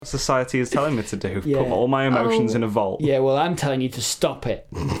Society is telling me to do. Yeah. Put all my emotions in a vault. Yeah, well, I'm telling you to stop it.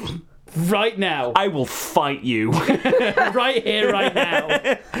 Right now. I will fight you. Right here, right now.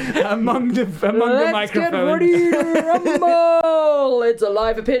 among the Let's get microphones. ready to rumble! It's a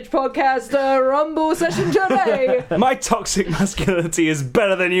live pitch podcast rumble session today. My toxic masculinity is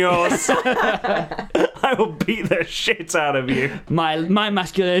better than yours. I will beat the shit out of you. My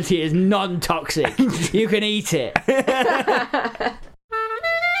masculinity is non-toxic. You can eat it.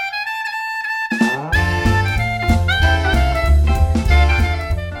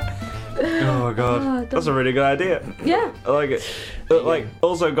 Oh my god, that's a really good idea. Yeah. I like it. But, like,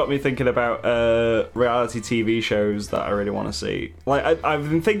 also got me thinking about reality TV shows that I really want to see. Like, I've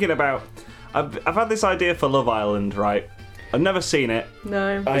been thinking about. I've had this idea for Love Island, right? I've never seen it.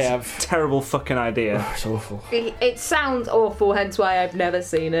 No. I have. Terrible fucking idea. It's awful. It sounds awful, hence why I've never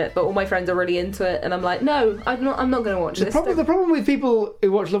seen it. But all my friends are really into it, and I'm like, no, I'm not going to watch this. The problem with people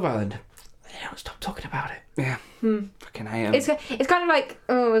who watch Love Island, they don't stop talking about it. Yeah. Fucking hate 'em. It's kind of like,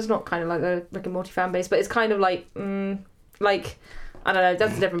 it's not kind of like the Rick and Morty fan base, but it's kind of like I don't know.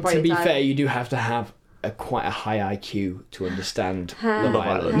 That's a different point. To in be time. fair, you do have to have quite a high IQ to understand Love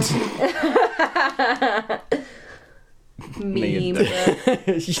Island. Meme.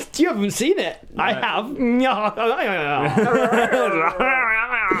 You haven't seen it. I have.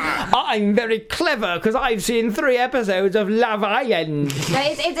 I'm very clever because I've seen 3 episodes of Love Island.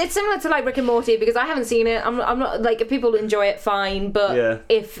 Yeah, it's similar to like Rick and Morty because I haven't seen it. I'm not like, if people enjoy it, fine. But Yeah.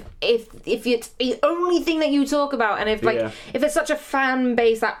 if it's the only thing that you talk about, and if if it's such a fan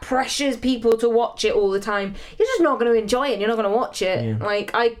base that pressures people to watch it all the time, you're just not going to enjoy it. And you're not going to watch it. Yeah. Like,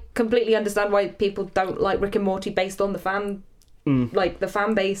 I completely understand why people don't like Rick and Morty based on the fan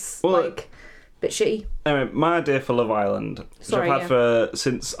base. Well, like, bit shitty. Anyway, my idea for Love Island, which Sorry, I've had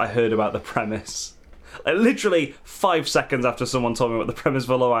since I heard about the premise. Like, literally 5 seconds after someone told me what the premise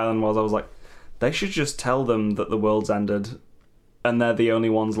for Love Island was, I was like, they should just tell them that the world's ended and they're the only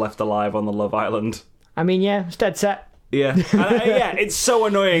ones left alive on the Love Island. I mean, yeah, it's dead set. Yeah. Yeah, it's so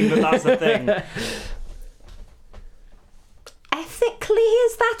annoying that that's the thing. Ethically,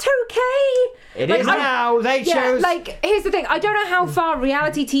 is that okay? It is now. They chose. Like, here's the thing. I don't know how far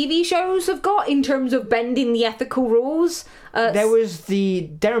reality TV shows have got in terms of bending the ethical rules. There was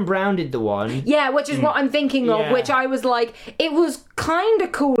Darren Brown did the one. Yeah, which is what I'm thinking of, Yeah. which I was like, it was kind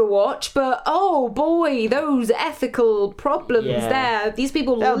of cool to watch, but oh boy, those ethical problems Yeah. there. These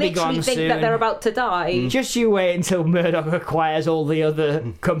people They'll be literally gone think that soon. they're about to die. Just you wait until Murdoch acquires all the other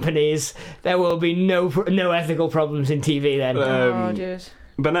companies. There will be no ethical problems in TV then. Oh, dude.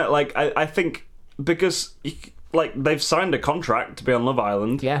 But no, like, I think because, they've signed a contract to be on Love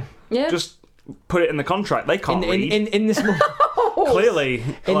Island. Yeah. Yeah. Just put it in the contract. They can't read. In this. Clearly,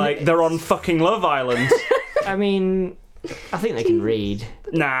 they're on fucking Love Island. I mean, I think they can read.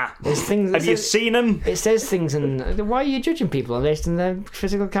 Nah. There's things. Have you seen them? It says things, and why are you judging people based on their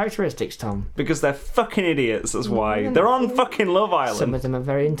physical characteristics, Tom? Because they're fucking idiots, that's why. They're on fucking Love Island. Some of them are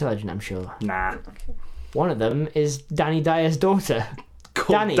very intelligent, I'm sure. Nah. One of them is Danny Dyer's daughter.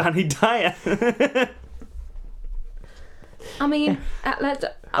 Called Danny Dyer. I mean,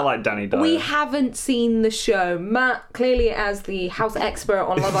 I like Danny Dyer. we haven't seen the show. Matt, clearly as the house expert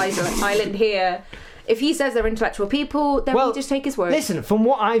on Love Island here, if he says they're intellectual people, then we just take his word. Listen, from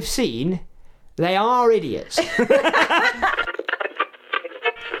what I've seen, they are idiots.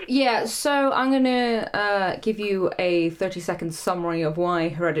 Yeah, so I'm going to give you a 30-second summary of why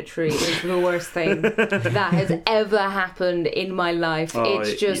Hereditary is the worst thing that has ever happened in my life.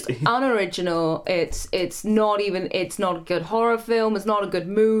 It's just unoriginal. It's not a good horror film. It's not a good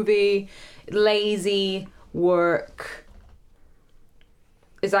movie. Lazy work.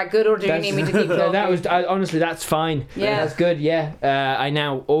 Is that good, or do you need me to keep talking? Honestly, that's fine. Yeah. That's good, yeah. I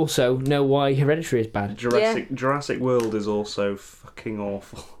now also know why Hereditary is bad. Jurassic World is also fucking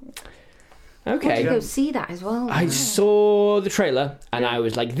awful. Okay. I go see that as well. I saw the trailer and I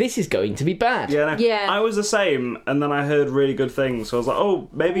was like, this is going to be bad. Yeah, no, Yeah. I was the same, and then I heard really good things, so I was like, oh,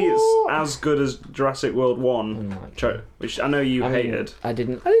 maybe it's as good as Jurassic World 1, which I know you hated. I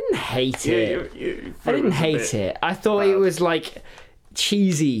didn't hate it. I didn't hate it. I thought it was like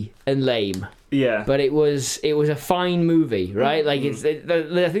cheesy and lame. Yeah. But it was a fine movie, right? Like I think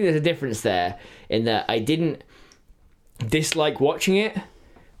there's a difference there in that I didn't dislike watching it,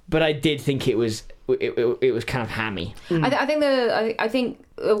 but I did think it was kind of hammy. I think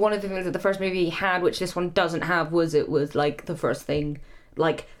one of the things that the first movie had, which this one doesn't have, was it was like the first thing,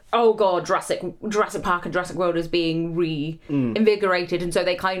 like oh god, Jurassic Park and Jurassic World is being reinvigorated, and so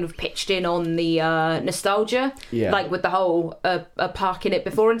they kind of pitched in on the nostalgia, like with the whole park in it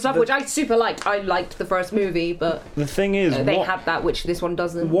before and stuff, which I super liked. I liked the first movie, but the thing is, they had that, which this one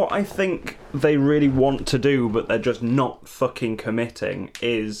doesn't. What I think they really want to do, but they're just not fucking committing,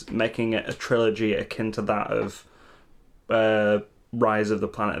 is making it a trilogy akin to that of Rise of the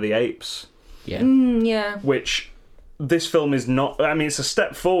Planet of the Apes. Yeah. Which this film is not. I mean, it's a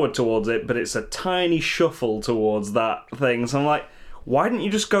step forward towards it, but it's a tiny shuffle towards that thing. So I'm like, why didn't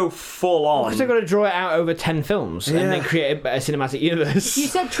you just go full on? Because they've got to draw it out over 10 films and then create a cinematic universe. You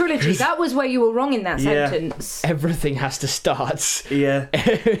said trilogy. That was where you were wrong in that sentence. Everything has to start. Yeah.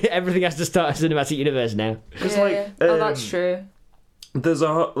 Everything has to start a cinematic universe now. That's true. There's a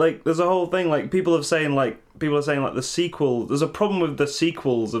whole thing, like people are saying the sequel. There's a problem with the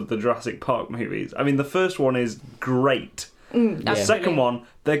sequels of the Jurassic Park movies. I mean, the first one is great. The second one,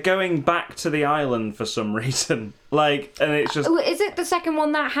 they're going back to the island for some reason. And it's just. Is it the second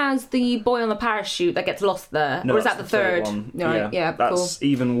one that has the boy on the parachute that gets lost there, no, or is that the third one? Right, yeah, that's cool.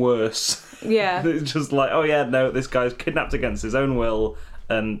 Even worse. Yeah, it's just like, oh yeah, no, this guy's kidnapped against his own will.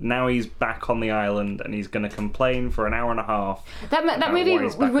 And now he's back on the island, and he's going to complain for an hour and a half. That movie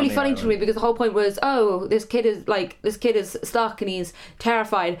was really funny to me because the whole point was, oh, this kid is stuck and he's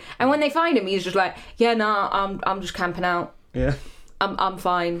terrified. And when they find him, he's just like, yeah, nah, I'm just camping out. Yeah, I'm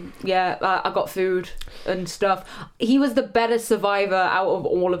fine. Yeah, I got food and stuff. He was the better survivor out of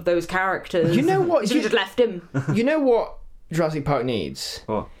all of those characters. You know what? So you just left him. You know what Jurassic Park needs?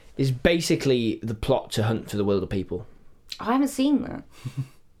 What? Is basically the plot to Hunt for the Wilder People. I haven't seen that.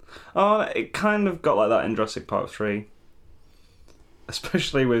 Oh, it kind of got like that in Jurassic Park 3.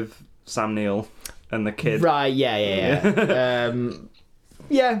 Especially with Sam Neill and the kid. Right, yeah.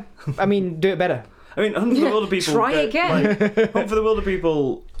 Yeah, I mean, do it better. I mean, Hunt for the Wilder People... Try again. Hunt for the Wilder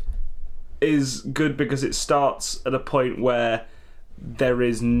People is good because it starts at a point where there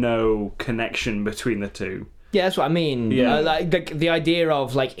is no connection between the two. Yeah, that's what I mean. Yeah. Like the idea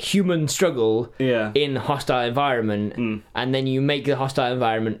of like human struggle in hostile environment, and then you make the hostile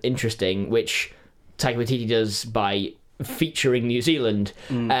environment interesting, which Taika Waititi does by featuring New Zealand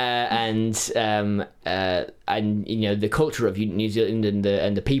and you know the culture of New Zealand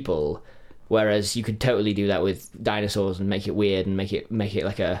and the people. Whereas you could totally do that with dinosaurs and make it weird and make it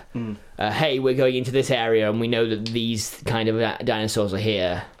like a hey, we're going into this area and we know that these kind of dinosaurs are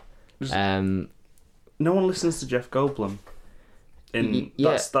here. No one listens to Jeff Goldblum.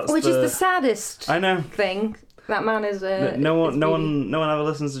 That's which is the saddest. I know thing. That man is no one ever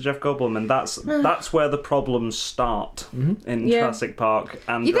listens to Jeff Goldblum, and that's where the problems start in Jurassic Park.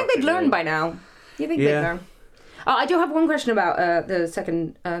 And you think they'd learn by now? You think they'd learn? I do have one question about the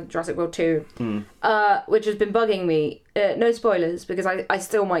second Jurassic World 2, which has been bugging me. No spoilers, because I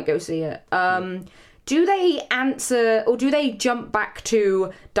still might go see it. Do they answer, or do they jump back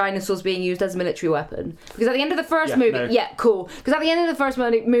to dinosaurs being used as a military weapon? Because at the end of the first movie... Yeah, cool. Because at the end of the first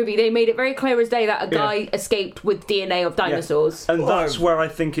movie, they made it very clear as day that a guy escaped with DNA of dinosaurs. Yeah. And that's where I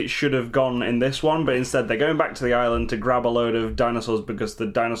think it should have gone in this one, but instead they're going back to the island to grab a load of dinosaurs because the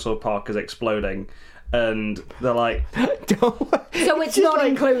dinosaur park is exploding. And they're like... So it's not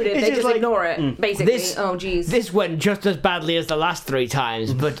included, they just ignore it, basically. Oh, jeez. This went just as badly as the last 3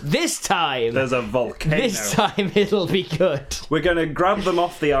 times, but this time... There's a volcano. This time it'll be good. We're going to grab them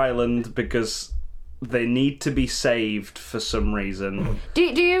off the island because they need to be saved for some reason. Do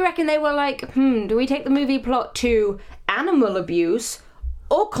you reckon they were like, do we take the movie plot to animal abuse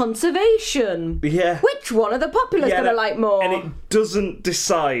or conservation? Yeah. Which one are the populace going to like more? And it doesn't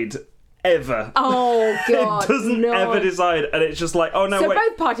decide... ever. Oh god. It doesn't ever decide, and it's just like, oh no, so wait.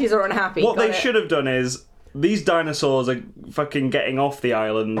 both parties are unhappy. What they should have done is these dinosaurs are fucking getting off the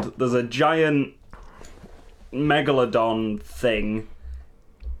island. There's a giant megalodon thing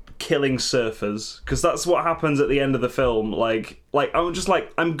killing surfers, because that's what happens at the end of the film. Like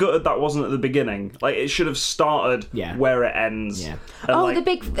I'm gutted that wasn't at the beginning. Like it should have started where it ends. Yeah. And the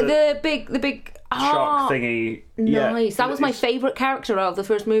big shark thingy. Nice. That was my favourite character out of the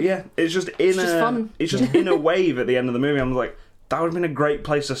first movie. Yeah, it's just fun. It's just in a wave at the end of the movie. I'm like, that would have been a great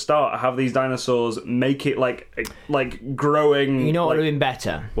place to start. Have these dinosaurs, make it like growing. You know what would have been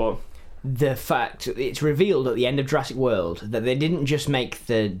better? What? The fact it's revealed at the end of Jurassic World that they didn't just make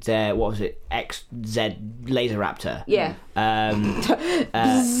their what was it, XZ Laser Raptor. Yeah.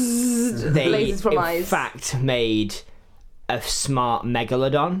 They in fact made a smart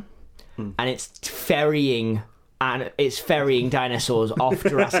megalodon, and it's ferrying dinosaurs off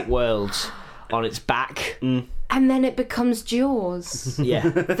Jurassic World on its back, and then it becomes Jaws. Yeah.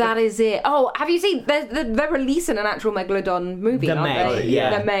 That is it. Oh, have you seen? They're releasing an actual Megalodon movie, The aren't Meg, they?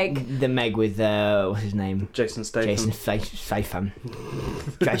 yeah. The Meg. The Meg with what's his name? Jason Statham. Jason Statham.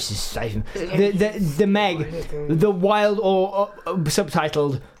 Jason Statham. The Meg, the wild or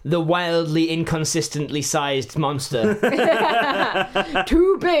subtitled the wildly inconsistently sized monster.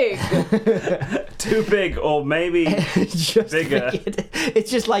 Too big. Too big, or maybe Just bigger. It's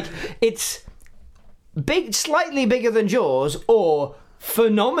just like it's big, slightly bigger than Jaws, or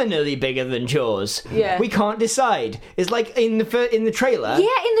phenomenally bigger than Jaws. Yeah. We can't decide. It's like in the trailer.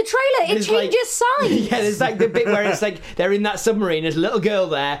 Yeah, in the trailer, it There's like- changes size. Yeah, there's like the bit where it's like they're in that submarine, there's a little girl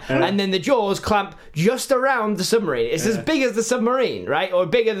there, and then the jaws clamp just around the submarine. It's as big as the submarine, right? Or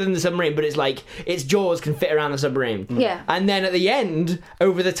bigger than the submarine, but it's like its jaws can fit around the submarine. Yeah. And then at the end,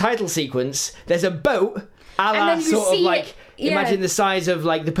 over the title sequence, there's a boat, a And la then you sort of see like it- yeah. imagine the size of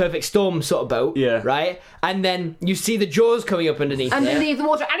like the Perfect Storm sort of boat. Yeah. Right? And then you see the jaws coming up underneath Underneath the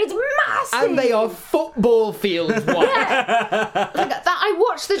water, and it's massive. and they are football fields wide. I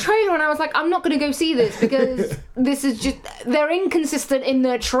watched the trailer and I was like, I'm not going to go see this because this is just... They're inconsistent in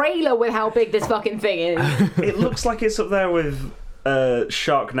the trailer with how big this fucking thing is. It looks like it's up there with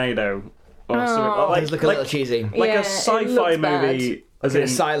Sharknado. Or Oh. something. Like, Those look a little cheesy. like Yeah, a it sci-fi looks movie, as Like in a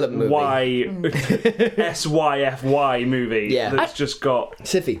silent movie. SYFY movie. Yeah. That's just got.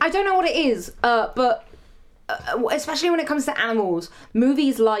 Siffy. I don't know what it is, but especially when it comes to animals,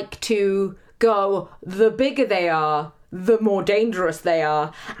 movies like to go, the bigger they are, the more dangerous they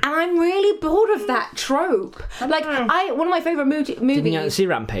are. And I'm really bored of that trope. Like, one of my favourite movies... Didn't you see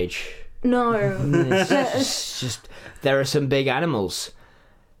Rampage? No. It's just there are some big animals.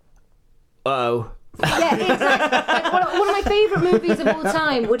 Uh-oh. Yeah, exactly. Like one of my favourite movies of all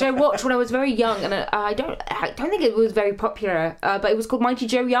time, which I watched when I was very young, and I don't think it was very popular, but it was called Mighty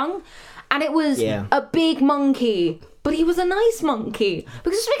Joe Young, and it was a big monkey, but he was a nice monkey.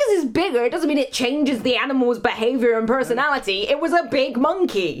 Because just because it's bigger, it doesn't mean it changes the animal's behaviour and personality. It was a big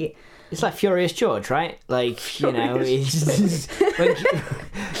monkey. It's like Furious George, right? Like, you know, it's when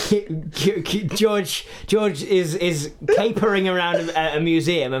George is capering around a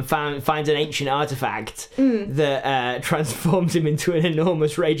museum and finds an ancient artifact that transforms him into an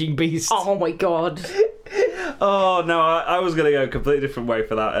enormous raging beast. Oh my god. Oh no, I was going to go a completely different way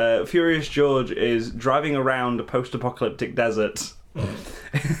for that. Furious George is driving around a post-apocalyptic desert.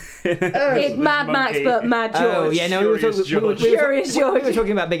 It's Mad Max, monkey. but Mad George. Oh yeah, no, Furious George. Furious we George. were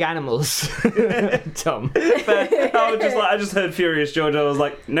talking about big animals, Tom. I just heard Furious George. I was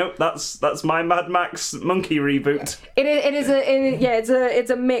like, nope, that's my Mad Max monkey reboot. It's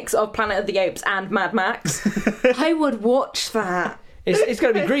a mix of Planet of the Apes and Mad Max. I would watch that. It's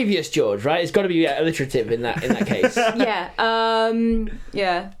got to be Grievous George, right? It's got to be alliterative in that case. Yeah.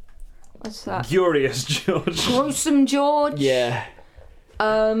 What's that? Furious George. Gruesome George. Yeah.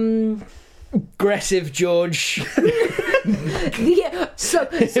 Aggressive George.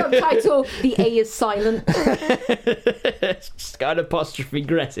 Subtitle: The A is silent. Just got an apostrophe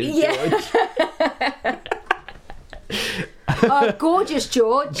aggressive George. Gorgeous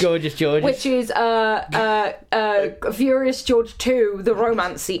George. Gorgeous George. Which is Furious George 2, the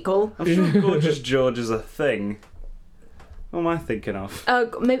romance sequel. I'm sure Gorgeous George is a thing. What am I thinking of?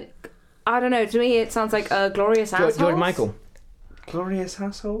 Maybe, I don't know. To me, it sounds like Glorious Assholes. George Michael. Glorious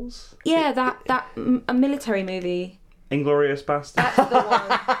Assholes? Yeah, that a military movie. Inglorious Bastards? That's the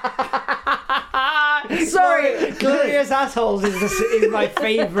one. Sorry, Glorious Assholes is my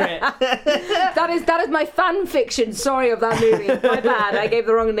favourite. that is my fan fiction story of that movie. My bad, I gave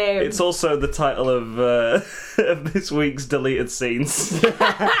the wrong name. It's also the title of this week's deleted scenes.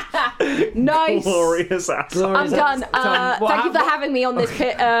 Nice. Glorious Assholes. I'm done. Tom, Thank you for having me on this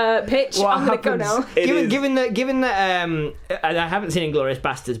pitch. I'm gonna go now. Given that and I haven't seen Inglourious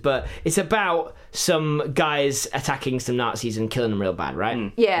Bastards, but it's about some guys attacking some Nazis and killing them real bad,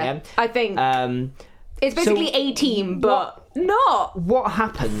 right? Yeah, I think it's basically A-Team, but not. What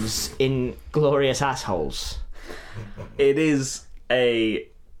happens in Glorious Assholes? It is a...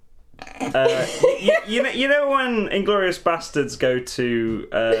 you know when Inglourious Bastards go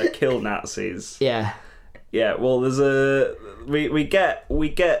to kill Nazis? Yeah. Yeah, well, there's we get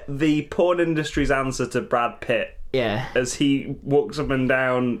the porn industry's answer to Brad Pitt. Yeah. As he walks up and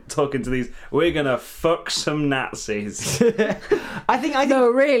down talking to these, we're gonna fuck some Nazis. I think No,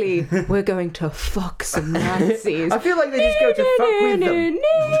 really, we're going to fuck some Nazis. I feel like they just go to fuck with them.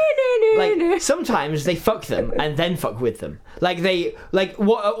 Like sometimes they fuck them and then fuck with them. At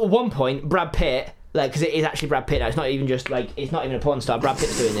one point, Brad Pitt like, because it is actually Brad Pitt now. It's not even just like, it's not even a porn star. Brad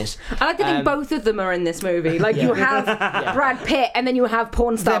Pitt's doing this. I like to think both of them are in this movie. Like, you have Brad Pitt and then you have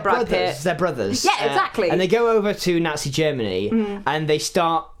porn star Brad Pitt. They're brothers. Yeah, exactly. And they go over to Nazi Germany and they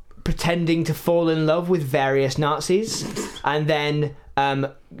start pretending to fall in love with various Nazis, and then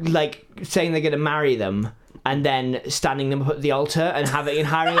like saying they're going to marry them, and then standing them up at the altar and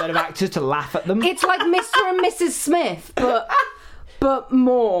hiring a lot of actors to laugh at them. It's like Mr. and Mrs. Smith, but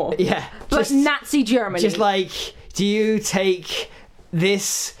more. Yeah. But Nazi Germany. Just like, do you take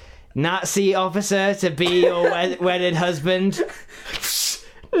this Nazi officer to be your wedded husband?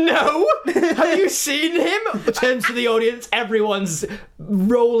 No! Have you seen him? Turns to the audience, everyone's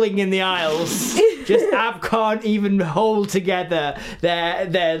rolling in the aisles. Just can't even hold together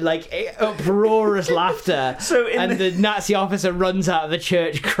their like uproarious laughter. The Nazi officer runs out of the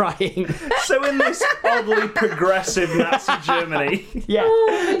church crying. So in this oddly progressive Nazi Germany, yeah.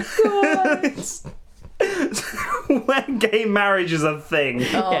 Oh my god. when gay marriage is a thing.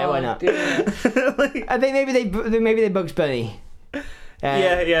 Yeah, why not? Like, I think maybe they Bugs Bunny.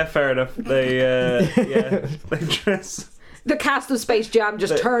 Yeah, fair enough. They dress. The cast of Space Jam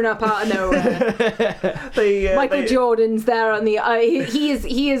just turn up out of nowhere. Michael Jordan's there on the.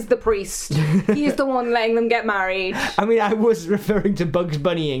 He is the priest. He is the one letting them get married. I mean, I was referring to Bugs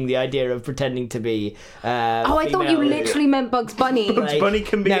Bunnying the idea of pretending to be. I thought you literally meant Bugs Bunny. Bugs Bunny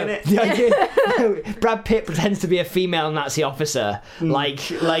can be in it. The idea, Brad Pitt pretends to be a female Nazi officer, like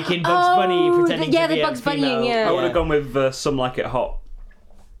in Bugs Bunny pretending to be the a Bugs female. Bunnying, yeah. I would have gone with Some Like It Hot.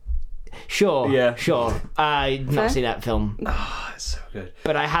 Sure. Yeah. Sure. I've not seen that film. Oh, it's so good.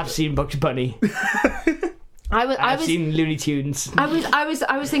 But I have seen Bugs Bunny. I've seen Looney Tunes. I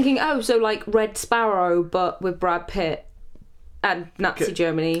was thinking, so like Red Sparrow, but with Brad Pitt and Nazi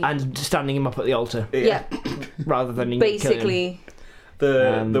Germany. And standing him up at the altar. Yeah. Rather than basically.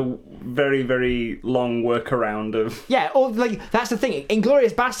 The very, very long workaround of... Yeah, or like, that's the thing.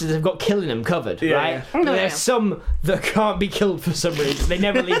 Inglourious Bastards have got killing them covered, right? Yeah. There's some that can't be killed for some reason. They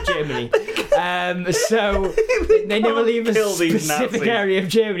never leave Germany. So they never leave a specific area of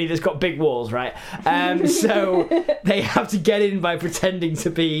Germany that's got big walls, right? So they have to get in by pretending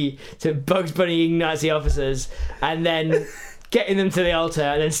to Bugs Bunnying Nazi officers, and then getting them to the altar,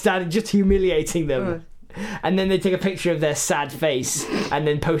 and then standing, just humiliating them. And then they take a picture of their sad face and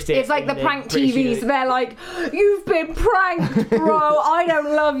then post it. It's like the prank TVs. They're like, "You've been pranked, bro. I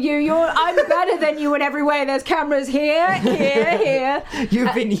don't love you. I'm better than you in every way. There's cameras here.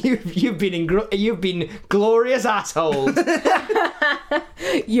 You've been glorious assholes."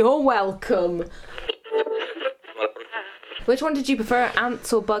 You're welcome. Which one did you prefer,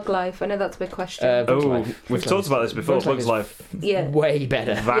 Ants or Bug Life? I know that's a big question. We've talked about this before. Bugs Life. Yeah. Way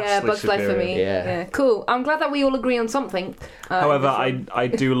better. Vastly Bugs Life for me. Yeah. Cool. I'm glad that we all agree on something. However, I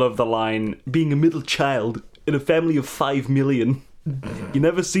do love the line, "Being a middle child in a family of 5 million, you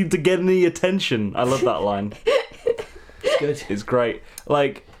never seem to get any attention." I love that line. It's good. It's great.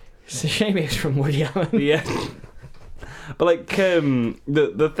 Like, it's a shame it was from Woody Allen. Yeah. But like,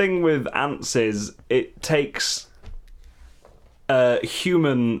 the thing with Ants is it takes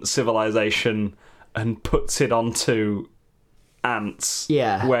human civilization and puts it onto ants.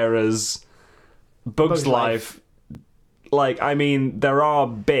 Yeah. Whereas Bugs Life, like, I mean, there are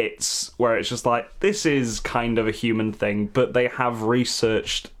bits where it's just like, this is kind of a human thing, but they have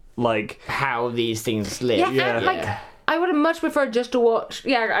researched, like, how these things live. Yeah. I would have much preferred just to watch.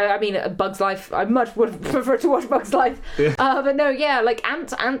 Yeah, I mean, Bugs Life. I much would have preferred to watch Bugs Life. Yeah. But no, like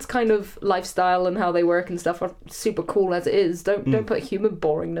ants kind of lifestyle and how they work and stuff are super cool as it is. Don't put human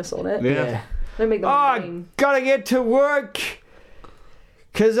boringness on it. Yeah. Don't make them. I gotta get to work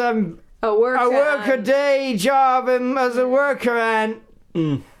because I work a day job as a worker ant.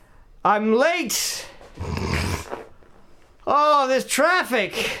 I'm late. Oh, there's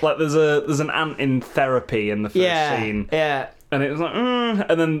traffic. Like there's an ant in therapy in the first scene. Yeah. And it was like,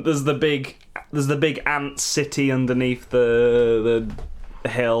 and then there's the big ant city underneath the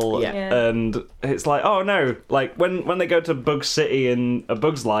hill, and it's like, oh no, like when they go to Bug City in A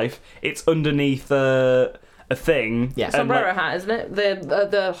Bug's Life, it's underneath a thing. Yeah, Sombrero Hat, isn't it?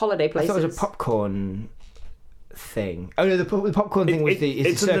 The holiday places. I thought it was a popcorn thing. Oh no, the popcorn thing was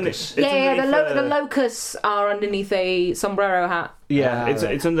the circus. The locusts are underneath a sombrero hat. Yeah,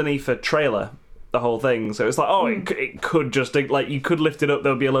 it's underneath a trailer, the whole thing. So it's like, it could just, like, you could lift it up,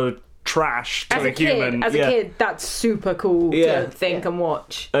 there'll be a load of trash to a human. As a kid, that's super cool to think and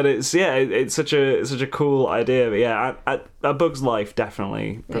watch. And it's such a cool idea. But yeah, A Bug's Life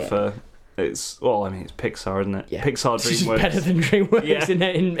definitely prefer. It's it's Pixar, isn't it? Yeah. Pixar, DreamWorks. It's better than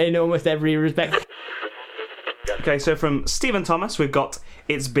DreamWorks in almost every respect. Okay, so from Stephen Thomas, we've got,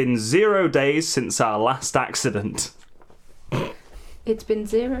 it's been 0 days since our last accident. It's been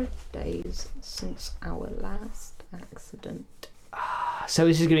 0 days since our last accident. So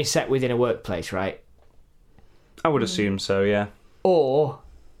this is going to be set within a workplace, right? I would assume so, yeah. Or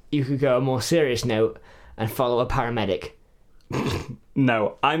you could go a more serious note and follow a paramedic.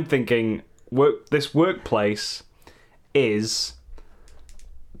 No, I'm thinking this workplace is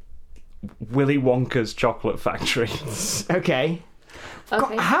Willy Wonka's chocolate factory. Okay.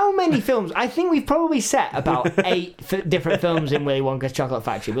 Okay. How many films? I think we've probably set about 8 different films in Willy Wonka's Chocolate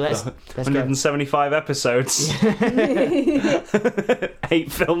Factory. But let's go. 175 episodes. 8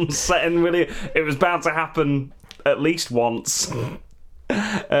 films set in Willy. It was bound to happen at least once.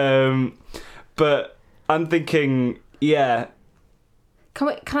 But I'm thinking, yeah.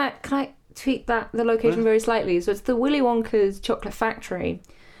 Can I tweak the location very slightly? So it's the Willy Wonka's Chocolate Factory,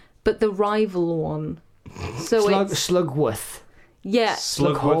 but the rival one. So it's Slugworth. yeah.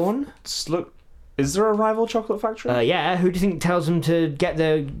 Slughorn? Is there a rival chocolate factory? Yeah. Who do you think tells them to get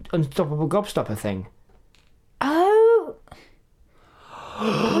the unstoppable gobstopper thing? Oh.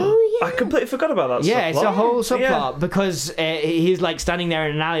 Oh yeah. I completely forgot about that. Yeah, it's a whole subplot Yeah. because he's like standing there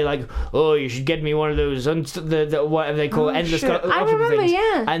in an alley, like, oh, you should get me one of those the whatever they call endless shit. gobstopper I remember, things.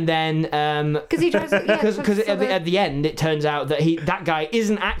 yeah. And then Because he tries to. because at the end it turns out that that guy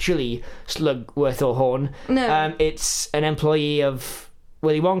isn't actually Slugworth or Horn. No. It's an employee of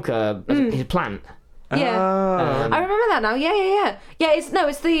Willy Wonka, his plant. Yeah. Oh. I remember that now. Yeah. It's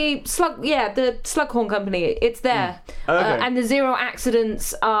the slug. Yeah, the Slughorn Company. It's there, Okay. and the 0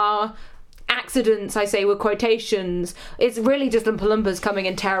 accidents are accidents. I say with quotations. It's really just the Palumpas coming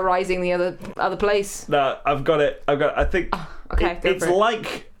and terrorizing the other place. No, I've got it. I think Okay, go it's for it.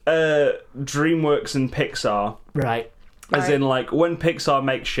 like DreamWorks and Pixar. Right. As Right. in, like, when Pixar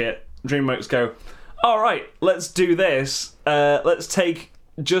makes shit, DreamWorks go, all right, let's do this. Let's take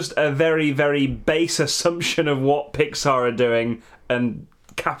just a very, very base assumption of what Pixar are doing and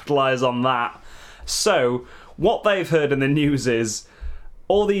capitalize on that. So, what they've heard in the news is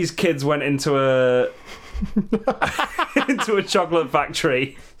all these kids went into a into a chocolate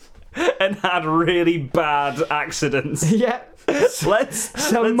factory and had really bad accidents. Yeah.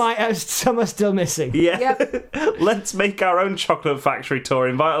 Some Some are still missing. Yeah. Yep. Let's make our own chocolate factory tour,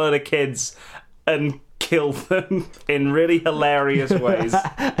 invite a lot of kids and kill them in really hilarious ways.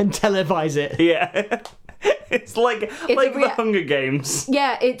 And televise it. Yeah. It's like the Hunger Games.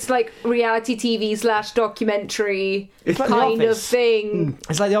 Yeah, it's like reality TV / documentary It's like The kind of Office. thing.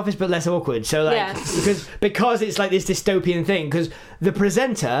 It's like The Office, but less awkward. So, like, Yeah. because it's like this dystopian thing. Because the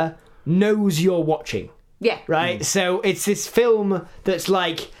presenter knows you're watching, Yeah. right? So it's this film that's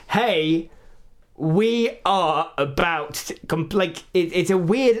like, hey, we are about to it's a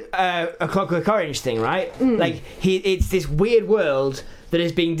weird A Clockwork Orange thing, right? Like it's this weird world that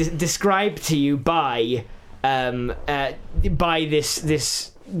is being described to you by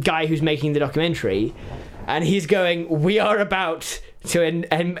this guy who's making the documentary, and he's going, we are about to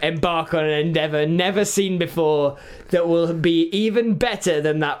embark on an endeavour never seen before that will be even better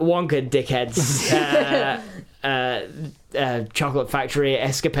than that Wonka dickhead's chocolate factory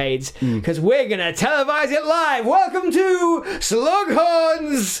escapades, because we're gonna televise it live. Welcome to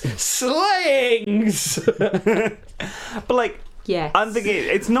Slughorn's Slayings. But like, Yes. I'm thinking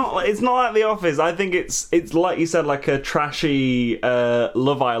it's not like The Office. I think it's like you said, like a trashy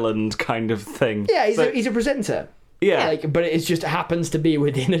Love Island kind of thing. Yeah, he's So- a presenter. yeah. But it just happens to be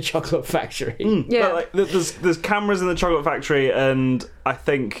within a chocolate factory. Yeah. But like, there's cameras in the chocolate factory, and I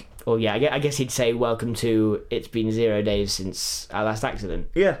think Well, yeah, I guess he'd say, welcome to, it's been 0 days since our last accident.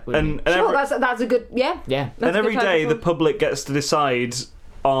 yeah, Wouldn't and Sure, every, that's a good. Yeah. Yeah. That's and a every good day the title. public gets to decide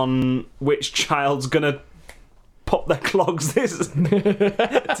on which child's gonna pop their clogs this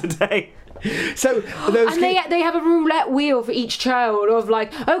today. So those And they have a roulette wheel for each child of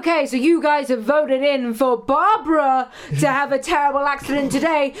like, okay, so you guys have voted in for Barbara to have a terrible accident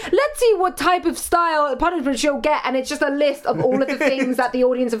today. Let's see what type of style punishment she'll get. And it's just a list of all of the things that the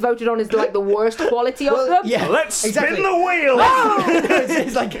audience have voted on is like the worst quality of them. yeah, Let's spin exactly. the wheel.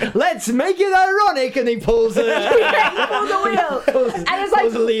 It's like, let's make it ironic, and he pulls Pull the wheel. And it's like,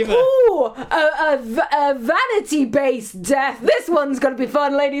 pulls a lever. ooh, a vanity-based death. This one's going to be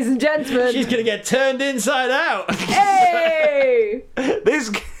fun, ladies and gentlemen. She's gonna get turned inside out. Hey!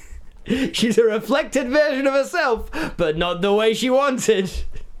 This She's a reflected version of herself, but not the way she wanted.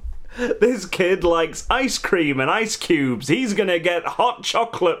 kid likes ice cream and ice cubes. He's gonna get hot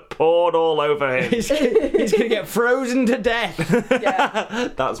chocolate poured all over him. He's gonna get frozen to death. Yeah,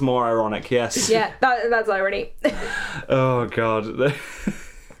 That's more ironic, yes. yeah, that's irony. Oh god.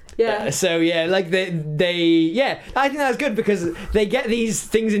 Yeah. So yeah, like I think that's good because they get these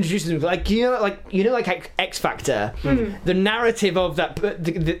things introduced to them, like X Factor. The narrative of that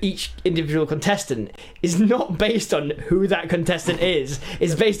each individual contestant is not based on who that contestant is.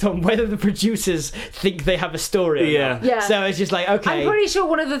 It's based on whether the producers think they have a story. Or not. Yeah. So it's just like, okay. I'm pretty sure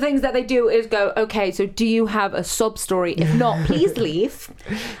one of the things that they do is go, okay, so do you have a sob story? If not, please leave.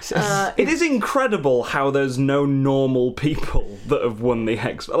 It is incredible how there's no normal people that have won the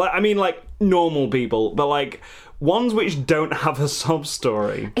X. I mean, like normal people, but like ones which don't have a sob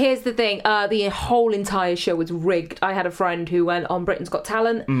story. Here's the thing, the whole entire show was rigged. I had a friend who went on Britain's Got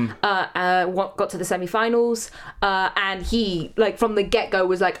Talent, got to the semi-finals, and he, like, from the get-go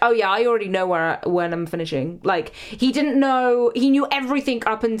was like, oh yeah, I already know when I'm finishing. Like, he didn't know, he knew everything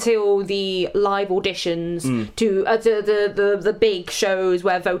up until the live auditions to the big shows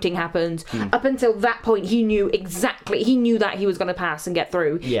where voting happens. Up until that point, he knew that he was going to pass and get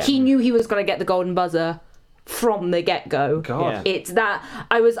through. Yeah. He knew he was going to get the golden buzzer from the get-go. God. It's that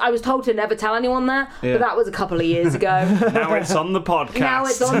I was told to never tell anyone that, but that was a couple of years ago. Now it's on the podcast. Now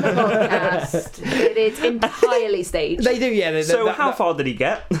it's on the podcast. It is entirely staged. They do, yeah. So how far did he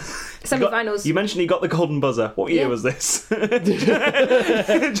get? Semi-finals. You mentioned he got the golden buzzer. What year was this? A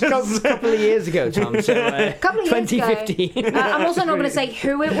couple of years ago, Tom. So, couple of years 2015. ago. I'm also not going to say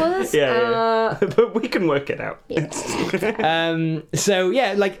who it was. But we can work it out. So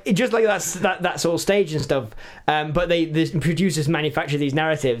yeah, like just like that's all staged and stuff. But the producers manufacture these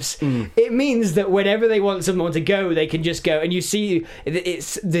narratives. It means that whenever they want someone to go, they can just go. And you see,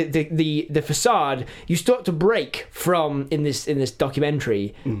 it's the facade. You start to break from in this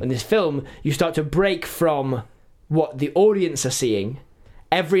documentary, in this film. You start to break from what the audience are seeing.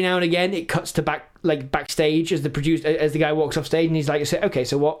 Every now and again, it cuts to backstage as the guy walks off stage, and he's like, "Okay,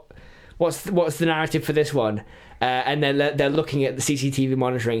 so what's the narrative for this one?" And then they're looking at the CCTV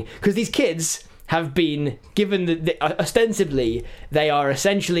monitoring because these kids have been given ostensibly they are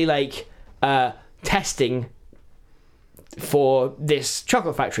essentially like testing for this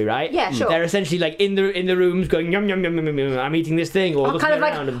chocolate factory, right? Yeah, sure. They're essentially like in the rooms going yum yum yum yum yum. I'm eating this thing, or looking kind of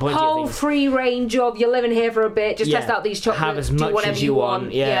around like and pointing at whole things. free range of you're living here for a bit, just test out these chocolates, have as do much whatever as you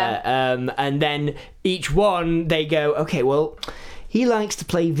want. And then each one they go, okay, well, he likes to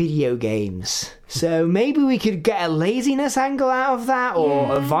play video games, so maybe we could get a laziness angle out of that,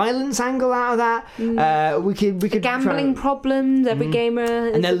 or a violence angle out of that. We could gambling problems. Every gamer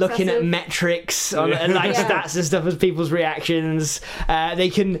is and they're looking at obsessive. metrics and like stats and stuff as people's reactions.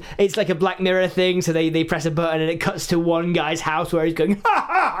 It's like a Black Mirror thing, so they press a button and it cuts to one guy's house where he's going, ha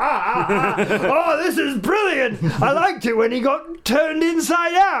ha ha ha, oh, this is brilliant, I liked it when he got turned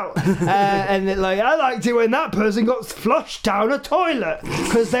inside out, and I liked it when that person got flushed down a toilet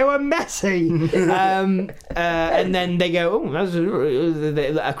because they were messy. And then they go,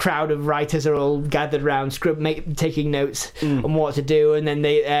 a crowd of writers are all gathered around, taking notes on what to do, and then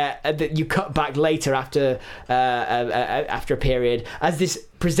you cut back later after a period as this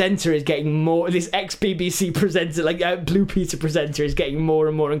presenter is getting more, this ex-BBC presenter, like Blue Peter presenter, is getting more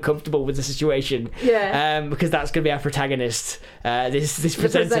and more uncomfortable with the situation. Because that's going to be our protagonist. This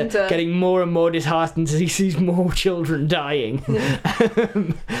presenter getting more and more disheartened as he sees more children dying.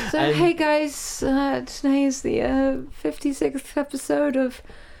 Hey guys, today is the 56th episode of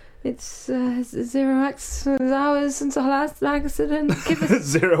It's 0 hours since our last accident. Give us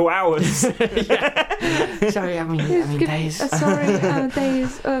 0 hours. Sorry, I mean days.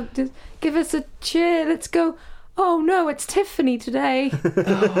 Days. Just give us a cheer. Let's go. Oh no, it's Tiffany today.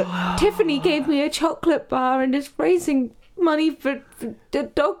 Tiffany gave me a chocolate bar and is raising money for the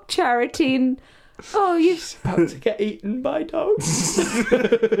dog charity. And She's about to get eaten by dogs.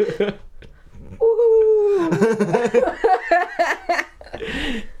 Ooh.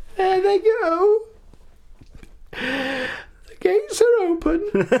 There they go. The gates are open.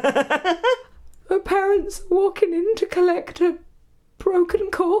 Her parents walking in to collect a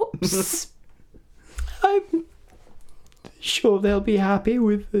broken corpse. I'm sure they'll be happy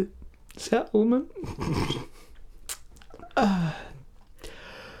with the settlement.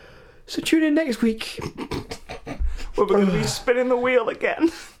 So tune in next week. We're going to be spinning the wheel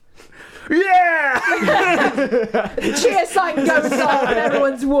again. Yeah! Cheer sign goes on and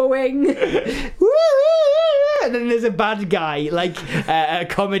everyone's wooing. And then there's a bad guy, like a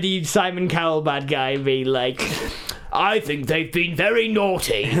comedy Simon Cowell bad guy, being like, I think they've been very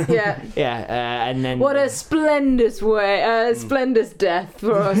naughty. And then what a splendid death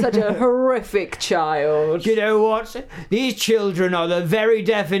for such a horrific child. You know what? These children are the very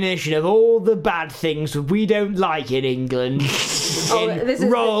definition of all the bad things we don't like in England.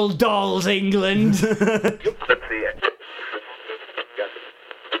 Roald Dahl's England.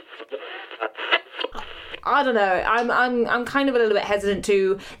 I don't know. I'm kind of a little bit hesitant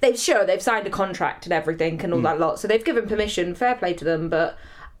to. They've signed a contract and everything and all that lot, so they've given permission. Fair play to them, but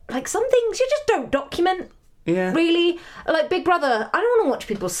like some things you just don't document. Yeah. Really, like Big Brother. I don't want to watch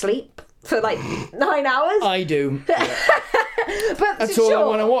people sleep for like 9 hours. I do. But That's all I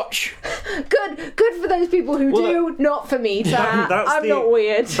want to watch. Good for those people who do. Not for me. I'm not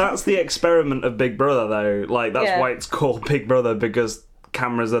weird. That's the experiment of Big Brother, though. Like that's why it's called Big Brother, because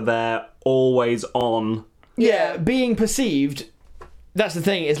cameras are there, always on. Yeah, being perceived. That's the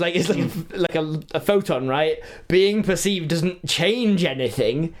thing. It's like a photon, right? Being perceived doesn't change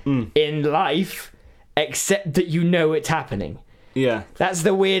anything in life, except that you know it's happening. Yeah. That's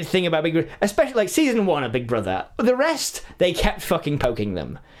the weird thing about Big Brother. Especially like season 1 of Big Brother. The rest, they kept fucking poking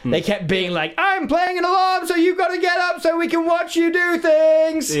them. They kept being like, I'm playing an alarm, so you've got to get up so we can watch you do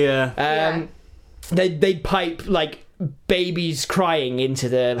things. Yeah. They'd pipe like babies crying into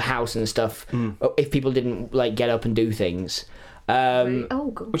the house and stuff if people didn't like get up and do things.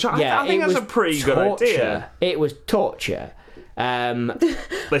 Oh, God. Which I think that's a pretty good idea. It was torture.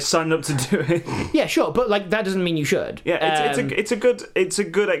 They signed up to do it. Yeah, sure, but like that doesn't mean you should. Yeah, it's a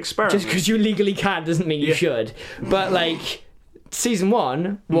good experiment. Just because you legally can doesn't mean you should. But like season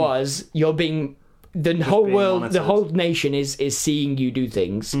 1 was you're being the whole world, monitored. The whole nation is seeing you do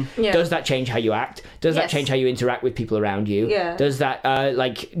things. Yeah. Does that change how you act? Does that change how you interact with people around you? Yeah. Does that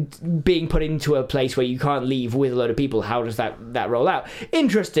like being put into a place where you can't leave with a load of people? How does that roll out?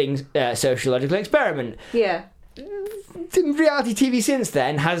 Interesting sociological experiment. Yeah. Reality TV since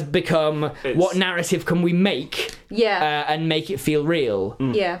then has become what narrative can we make and make it feel real.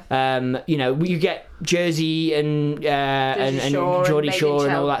 You know, you get Jersey and Geordie Shore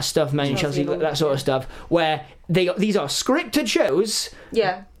and all that stuff, Man Chelsea, that sort of stuff, where these are scripted shows.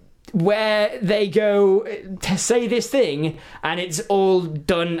 Yeah. Where they go to say this thing and it's all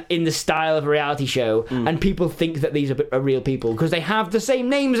done in the style of a reality show and people think that these are real people because they have the same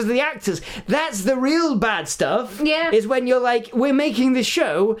names as the actors. That's the real bad stuff. Yeah. Is when you're like, we're making this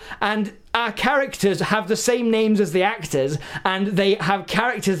show and our characters have the same names as the actors and they have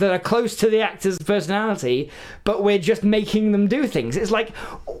characters that are close to the actor's personality, but we're just making them do things. It's like,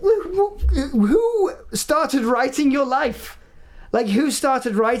 who started writing your life? Like, who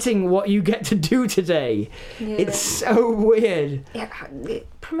started writing what you get to do today? Yeah. It's so weird. Yeah, it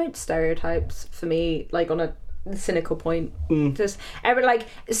promotes stereotypes for me, like, on a cynical point. Just, like,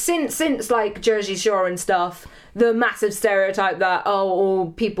 since like, Jersey Shore and stuff, the massive stereotype that,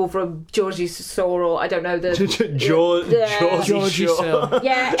 all people from Jersey Shore, or I don't know, the... Georgie Shore.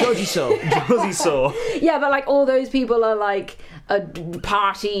 Yeah. Georgie Shore. Jersey Shore. Yeah, but, like, all those people are, like...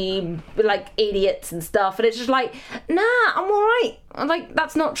 party like idiots and stuff, and it's just like, nah, I'm alright. Like,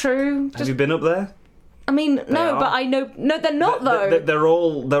 that's not true. Have you been up there? I mean, no, but I know. No, they're not though. They're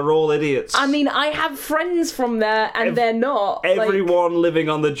all idiots. I mean, I have friends from there, and they're not. Everyone living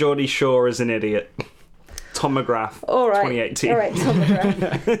on the Geordie Shore is an idiot. Tom McGrath, all right. 2018. All right, Tom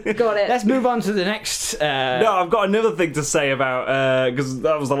McGrath. Got it. Let's move on to the next... No, I've got another thing to say about... because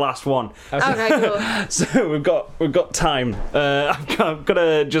that was the last one. Okay, cool. So we've got time. I'm going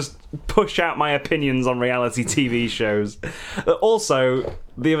to just push out my opinions on reality TV shows. Also,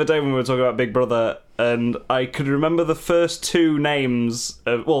 the other day when we were talking about Big Brother, and I could remember the first two names...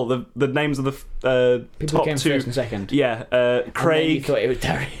 the names of the people top came two... first and second. Yeah, Craig... You thought it was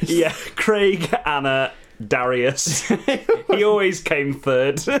Darius. Yeah, Craig, Anna... Darius. He always came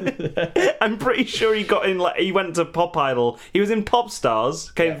third. I'm pretty sure he got in. Like, he went to Pop Idol. He was in Pop Stars.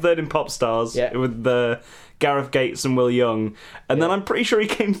 Came third in Pop Stars with Gareth Gates and Will Young. And then I'm pretty sure he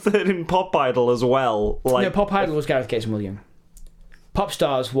came third in Pop Idol as well. Like, no, Pop Idol was Gareth Gates and Will Young. Pop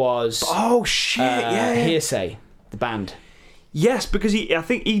Stars was Hearsay, the band. Yes, because I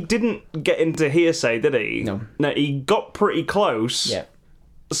think he didn't get into Hearsay, did he? No, he got pretty close. Yeah.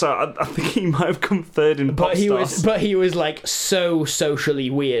 So I think he might have come third in Pop Stars. But he was like so socially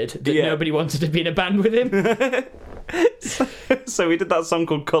weird that nobody wanted to be in a band with him. So he did that song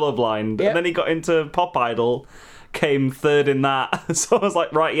called Colourblind, and then he got into Pop Idol, came third in that. So I was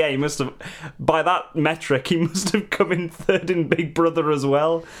like, right, yeah, he must have, by that metric, he must have come in third in Big Brother as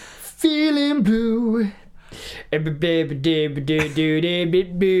well. Feeling blue.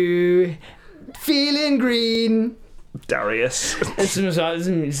 Feeling green. Darius. Some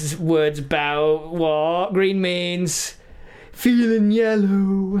words about what green means. Feeling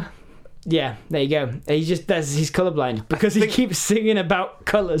yellow. Yeah, there you go. He's colourblind because he keeps singing about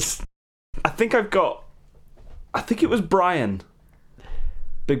colours. I think it was Brian.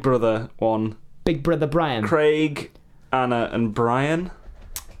 Big Brother 1. Big Brother Brian. Craig, Anna and Brian.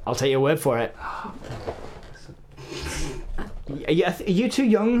 I'll take your word for it. Are you too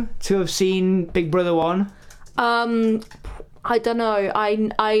young to have seen Big Brother 1? I don't know.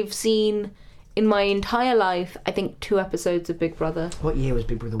 I've seen in my entire life, I think 2 episodes of Big Brother. What year was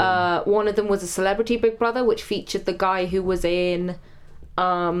Big Brother 1? One of them was a celebrity Big Brother, which featured the guy who was in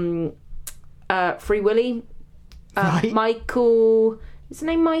Free Willy. Right. Michael, is his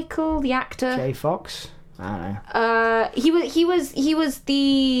name Michael, the actor? Jay Fox? I don't know. He was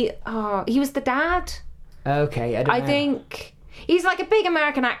the dad. Okay, I don't know. I think he's like a big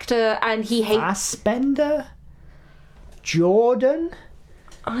American actor, and he hates. Fassbender? Jordan?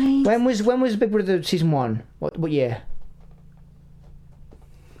 When was Big Brother season 1? What year?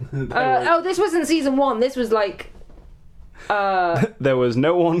 This wasn't season 1. This was like. There was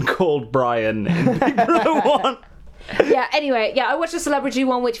no one called Brian in Big Brother 1. Yeah, anyway, I watched the celebrity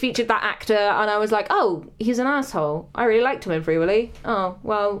one which featured that actor, and I was like, oh, he's an asshole. I really liked him in Free Willy. Oh,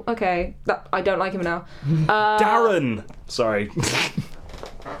 well, okay. I don't like him now. Darren! Sorry.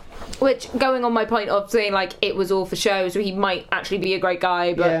 Which, going on my point of saying, like, it was all for show, so he might actually be a great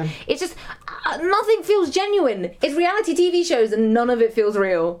guy, but it's just, nothing feels genuine. It's reality TV shows, and none of it feels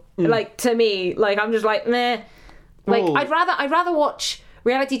real. Like, to me. Like, I'm just like, meh. Like, I'd rather watch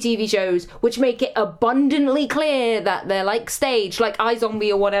reality TV shows which make it abundantly clear that they're like staged, like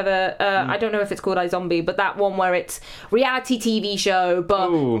iZombie or whatever. I don't know if it's called iZombie, but that one where it's reality TV show,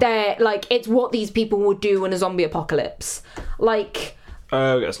 but they're like, it's what these people would do in a zombie apocalypse. Like,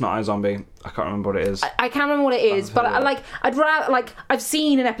 it's not iZombie. I can't remember what it is. I can't remember what it is, but I'd rather, like, I've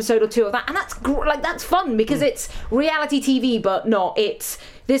seen an episode or 2 of that, and that's fun because it's reality TV, but not.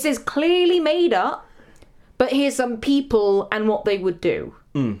 This is clearly made up. But here's some people and what they would do.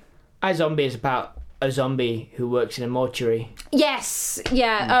 iZombie is about a zombie who works in a mortuary. Yes.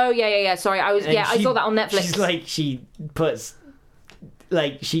 Yeah. Oh, yeah. Sorry. I saw that on Netflix. She's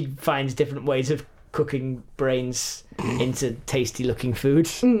like, she finds different ways of cooking brains into tasty looking food.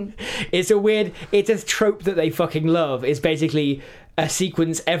 It's a trope that they fucking love. It's basically a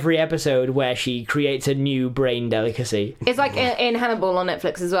sequence every episode where she creates a new brain delicacy. It's like in Hannibal on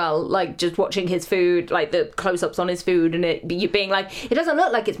Netflix as well, like just watching his food, like the close-ups on his food, and you being like, it doesn't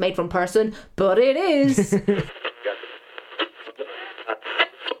look like it's made from person, but it is.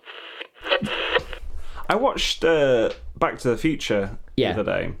 I watched Back to the Future the other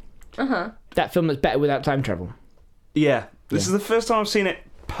day. That film is better without time travel. Yeah. This is the first time I've seen it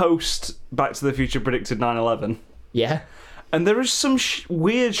post Back to the Future predicted 9/11. Yeah. And there is some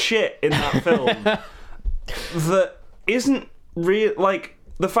weird shit in that film that isn't real. Like,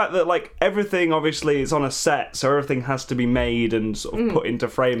 the fact that, like, everything obviously is on a set, so everything has to be made and sort of put into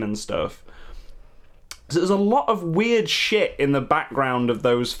frame and stuff. So there's a lot of weird shit in the background of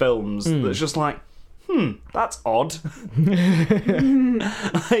those films that's just like, that's odd.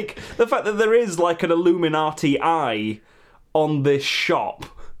 Like, the fact that there is, like, an Illuminati eye on this shop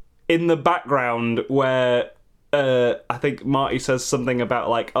in the background where... I think Marty says something about,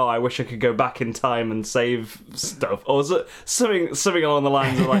 like, oh, I wish I could go back in time and save stuff, or is it something along the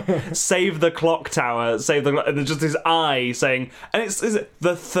lines of, like, save the clock tower, and there's just this eye saying, and it's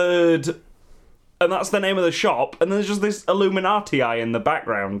the third, and that's the name of the shop, and there's just this Illuminati eye in the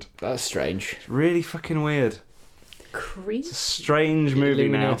background. That's strange. It's really fucking weird. Creepy. It's a strange movie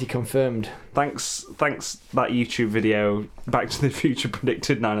Illuminati now. Confirmed. Thanks that YouTube video, Back to the Future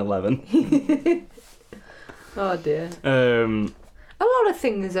predicted 9/11. Oh dear. A lot of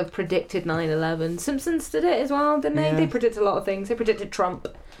things have predicted 9/11. Simpsons did it as well, didn't they? Yeah. They predicted a lot of things. They predicted Trump.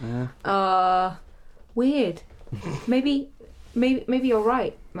 Yeah. Weird. Maybe you're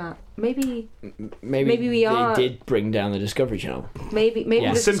right, Matt. Maybe we are. They did bring down the Discovery Channel. Maybe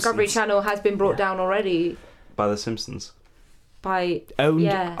the Simpsons. Discovery Channel has been brought down already by The Simpsons.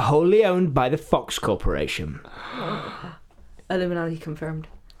 Wholly owned by the Fox Corporation. Illuminati confirmed.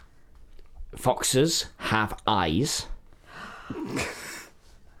 Foxes have eyes.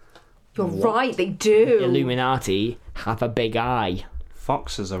 You're right, they do. Illuminati have a big eye.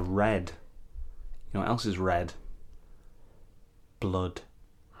 Foxes are red. You know what else is red? Blood.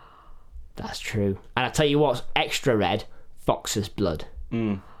 That's true. And I tell you what's extra red: fox's blood.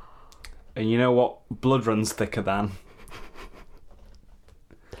 And you know what blood runs thicker than?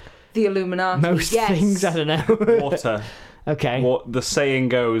 The Illuminati. Most things, I don't know. Water. Okay. What the saying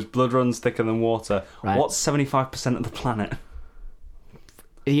goes, blood runs thicker than water. Right. What's 75% of the planet?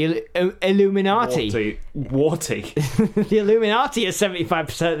 The Illuminati. Warty. The Illuminati is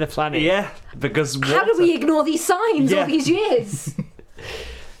 75% of the planet. Yeah, because water. How do we ignore these signs all these years?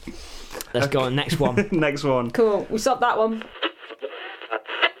 Let's go on next one. Next one. Cool. We stopped that one.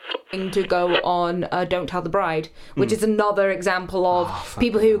 To go on Don't Tell the Bride, which is another example of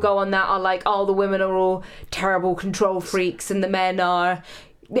people who go on that are like, oh, the women are all terrible control freaks and the men are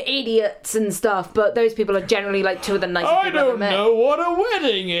idiots and stuff, but those people are generally like two of the nicest people I've ever met. I don't know what a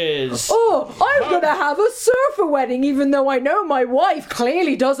wedding is. Oh, I'm gonna have a surfer wedding, even though I know my wife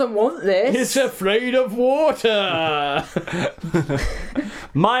clearly doesn't want this. It's afraid of water.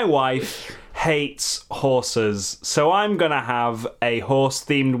 My wife hates horses, so I'm gonna have a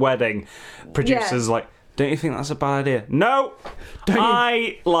horse-themed wedding. Producers like, don't you think that's a bad idea? No,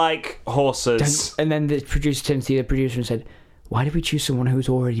 I like horses. And then the producer turned to the producer and said, why did we choose someone who's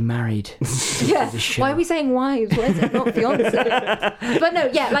already married? Yeah, why are we saying wives? Why is it not fiancé? But no,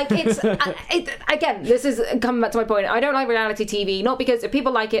 yeah, like again, this is coming back to my point. I don't like reality TV, not because if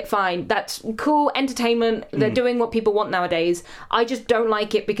people like it, fine. That's cool entertainment. They're doing what people want nowadays. I just don't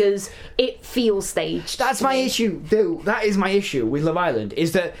like it because it feels staged. That's my issue, though. That is my issue with Love Island,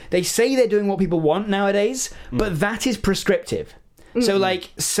 is that they say they're doing what people want nowadays, but that is prescriptive. So, like,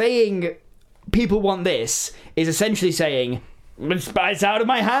 saying people want this is essentially saying, it's out of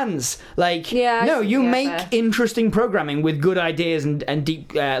my hands. Like, make interesting programming with good ideas and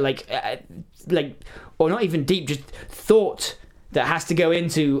deep, or not even deep, just thought that has to go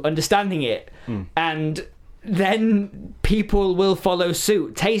into understanding it. And then people will follow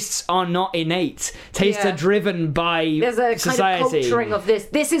suit. Tastes are not innate. Tastes are driven by There's a society. kind of culturing of this.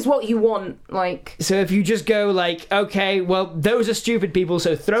 This is what you want. Like, so if you just go like, okay, well, those are stupid people,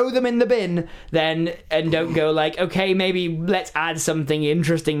 so throw them in the bin, then, and don't go like, okay, maybe let's add something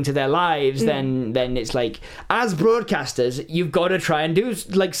interesting to their lives. Then it's like, as broadcasters, you've got to try and do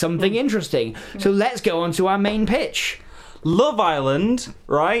like something interesting. So let's go on to our main pitch. Love Island,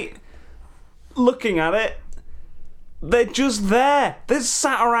 right? Looking at it, they're just there. They're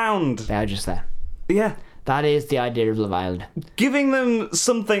sat around. They're just there. Yeah. That is the idea of Love Island. Giving them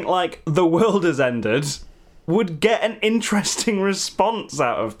something like The World Has Ended would get an interesting response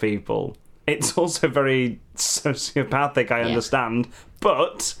out of people. It's also very sociopathic, I understand,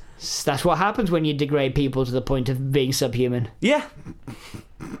 but... That's what happens when you degrade people to the point of being subhuman. Yeah.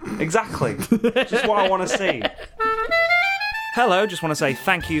 Exactly. Just what I want to see. Hello, just want to say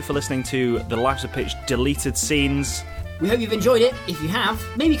thank you for listening to the Life's a Pitch deleted scenes. We hope you've enjoyed it. If you have,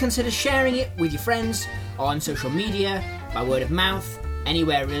 maybe consider sharing it with your friends on social media, by word of mouth,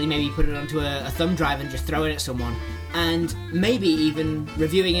 anywhere really. Maybe put it onto a thumb drive and just throw it at someone. And maybe even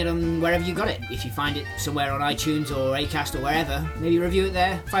reviewing it on wherever you got it. If you find it somewhere on iTunes or Acast or wherever, maybe review it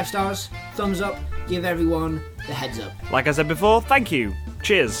there. 5 stars, thumbs up, give everyone the heads up. Like I said before, thank you.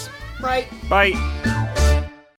 Cheers. Right. Bye.